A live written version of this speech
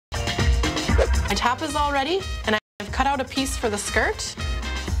My top is all ready, and I've cut out a piece for the skirt.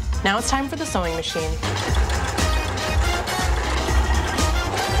 Now it's time for the sewing machine.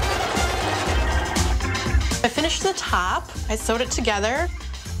 I finished the top. I sewed it together,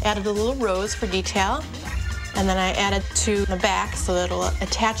 added a little rose for detail, and then I added to the back so that it'll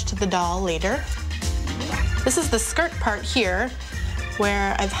attach to the doll later. This is the skirt part here,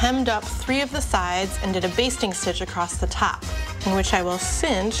 where I've hemmed up 3 of the sides and did a basting stitch across the top, in which I will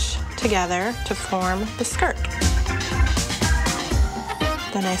cinch together to form the skirt.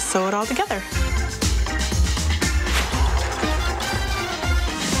 Then I sew it all together.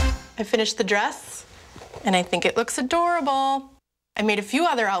 I finished the dress, and I think it looks adorable. I made a few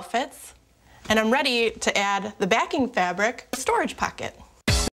other outfits, and I'm ready to add the backing fabric, a storage pocket.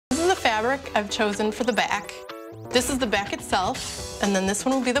 This is the fabric I've chosen for the back. This is the back itself, and then this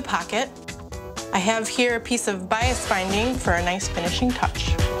one will be the pocket. I have here a piece of bias binding for a nice finishing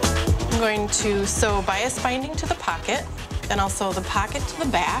touch. I'm going to sew bias binding to the pocket, then I'll sew the pocket to the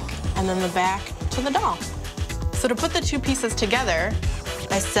back, and then the back to the doll. So to put the 2 pieces together,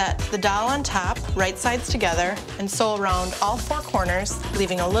 I set the doll on top, right sides together, and sew around all 4 corners,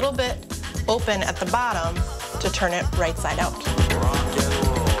 leaving a little bit open at the bottom to turn it right side out.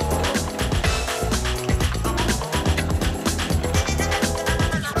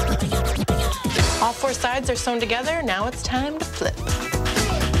 All 4 sides are sewn together. Now it's time to flip.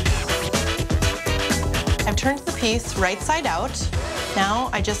 I've turned the piece right side out. Now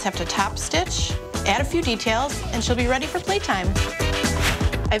I just have to top stitch, add a few details, and she'll be ready for playtime.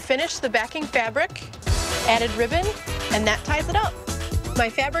 I've finished the backing fabric, added ribbon, and that ties it up. My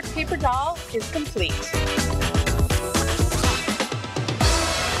fabric paper doll is complete.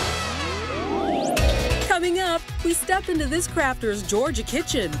 Coming up, we step into this crafter's Georgia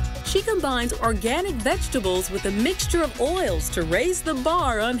kitchen. She combines organic vegetables with a mixture of oils to raise the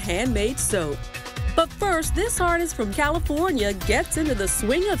bar on handmade soap. But first, this artist from California gets into the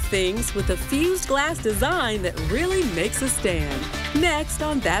swing of things with a fused glass design that really makes a stand. Next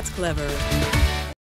on That's Clever.